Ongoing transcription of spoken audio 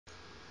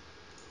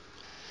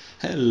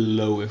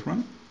Hello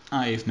everyone,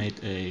 I have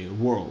made a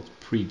world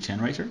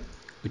pre-generator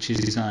which is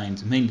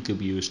designed mainly to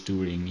be used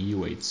during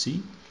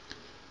UHC.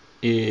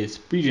 It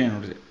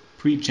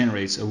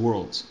pre-generates a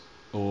world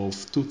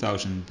of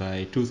 2000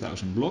 by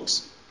 2000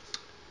 blocks,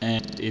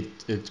 and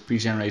it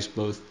pre-generates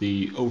both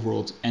the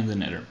overworld and the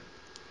nether.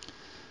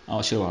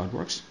 I'll show how it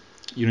works.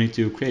 You need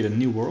to create a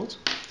new world.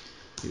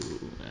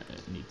 You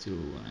need to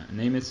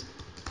name it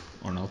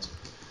or not.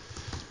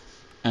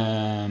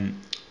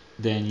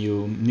 Then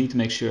you need to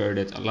make sure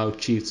that allow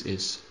cheats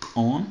is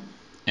on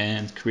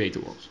and create the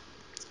world.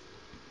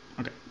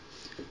 Okay.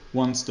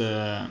 Once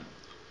the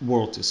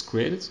world is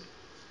created,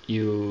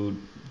 you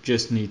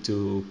just need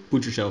to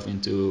put yourself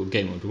into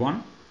game mode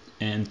 1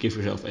 and give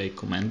yourself a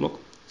command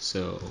block.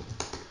 So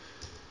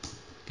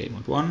game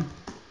mode 1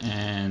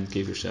 and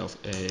give yourself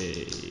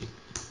a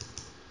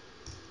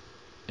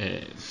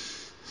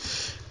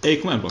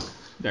command block.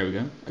 There we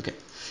go. Okay.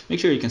 Make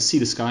sure you can see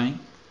the sky.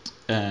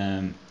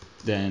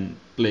 Then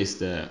place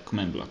the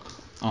command block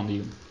on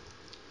you.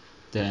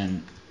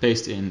 Then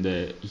paste in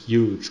the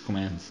huge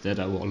command that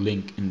I will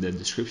link in the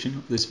description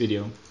of this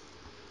video.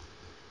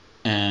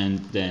 And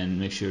then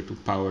make sure to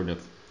power the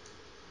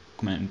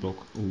command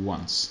block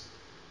once.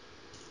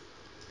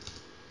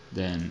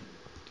 Then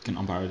you can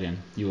unpower it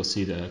again. You will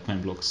see the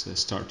command blocks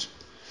start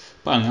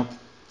piling up.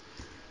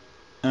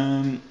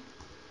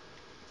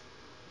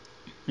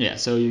 Yeah,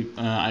 so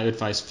I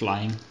advise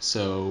flying,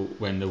 so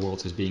when the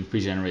world is being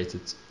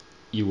pre-generated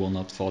you will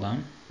not fall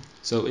down.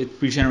 So it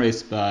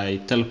pre-generates by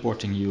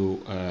teleporting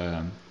you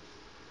around,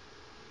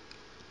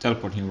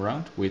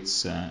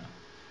 which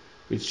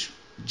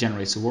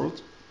generates a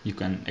world. You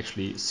can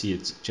actually see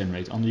it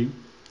generate on you.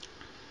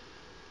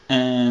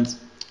 And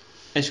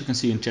as you can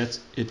see in chat,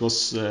 it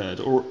was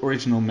the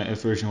original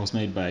version was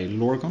made by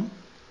Lorgon.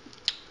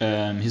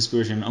 His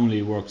version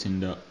only worked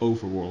in the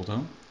overworld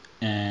though,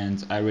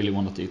 and I really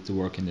wanted it to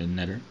work in the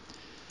nether.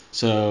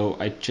 So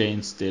I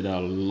changed it a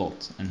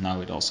lot, and now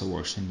it also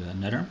works in the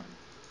nether.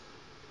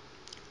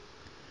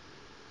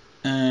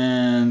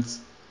 And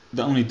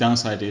the only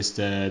downside is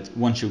that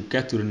once you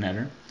get to the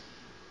nether,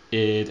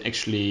 it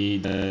actually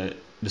the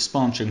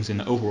spawn chunks in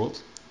the overworld,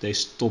 they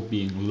stop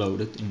being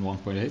loaded in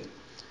 1.8.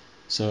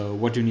 So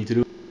what you need to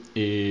do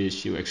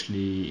is you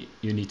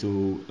need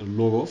to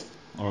log off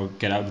or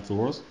get out of the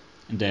world,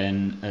 and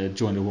then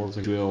join the world.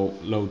 It will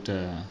load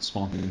the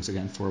spawn chunks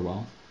again for a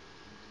while.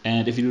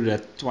 And if you do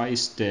that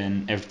twice,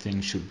 then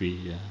everything should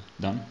be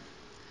done.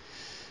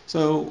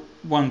 So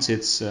once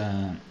it's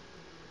at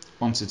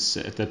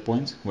that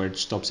point where it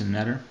stops in the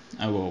nether,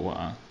 I will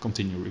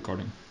continue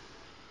recording.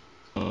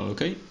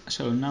 Okay,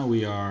 so now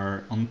we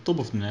are on top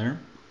of the nether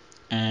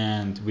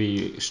and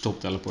we stop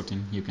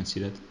teleporting. You can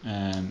see that.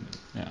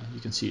 Yeah, you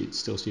can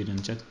still see it in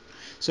the chat.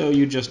 So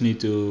you just need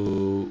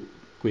to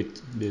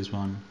quit this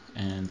one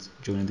and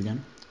join it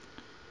again.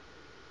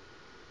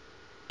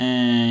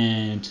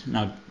 And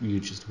now you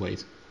just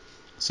wait.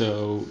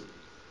 So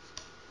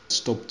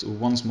stopped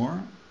once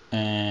more,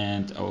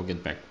 and I will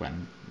get back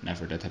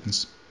whenever that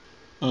happens.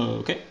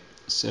 Okay,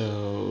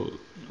 so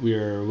we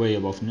are way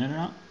above the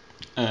nether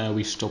now.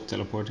 We stopped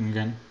teleporting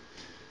again.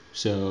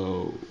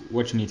 So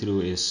what you need to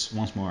do is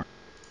once more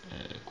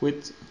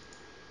quit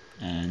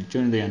and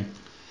join it again.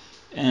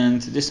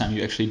 And this time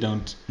you actually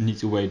don't need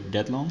to wait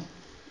that long,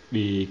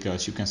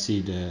 because you can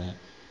see the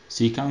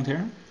C count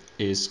here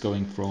is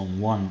going from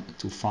 1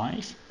 to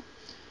 5,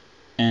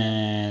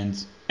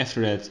 and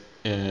after that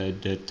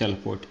the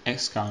teleport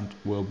X count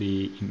will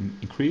be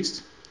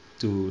increased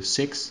to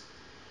 6,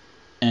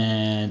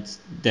 and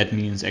that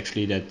means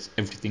actually that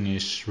everything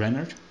is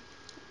rendered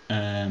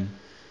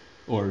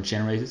or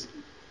generated.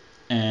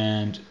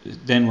 And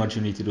then what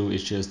you need to do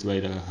is just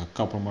wait a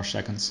couple more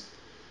seconds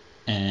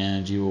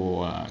and you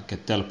will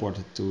get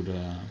teleported to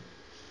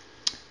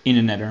in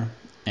the nether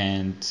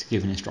and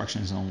given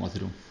instructions on what to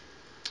do.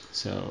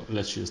 So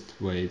let's just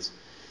wait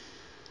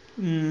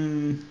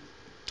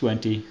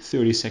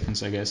 20-30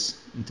 seconds, I guess,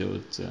 until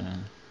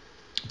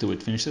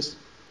it finishes.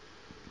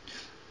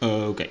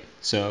 Okay,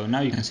 so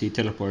now you can see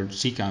teleport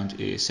Z count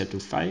is set to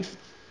 5,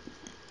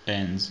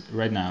 and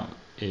right now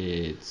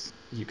you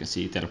can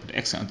see teleport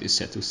X count is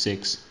set to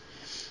 6.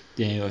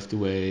 Then you have to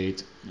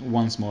wait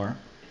once more.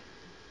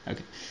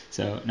 Okay,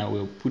 so now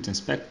we'll put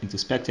into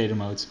spectator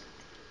mode,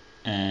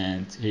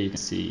 and here you can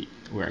see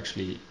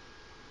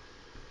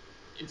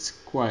it's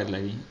quite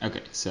laggy.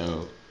 Okay,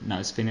 so now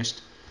it's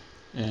finished.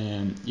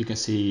 You can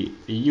see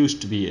it used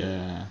to be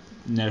a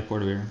nether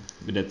portal here,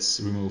 but that's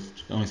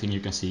removed. The only thing you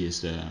can see is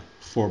the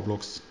 4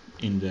 blocks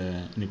in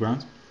the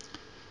ground.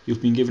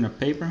 You've been given a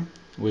paper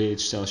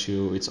which tells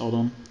you it's all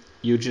done.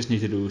 You just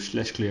need to do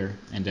 /clear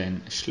and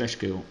then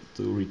 /kill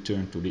to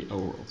return to the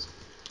overworld.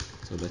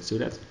 So let's do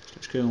that.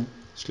 /kill,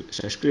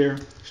 /clear,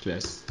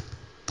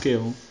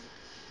 /kill,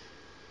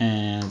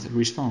 and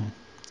respawn.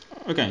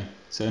 Okay,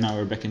 so now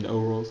we're back in the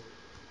overworld.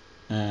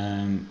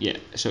 Yeah,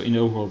 so in the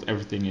overworld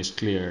everything is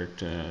cleared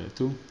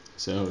too,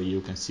 so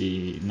you can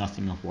see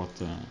nothing of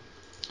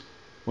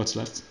what's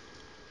left.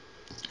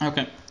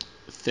 Okay,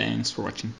 thanks for watching.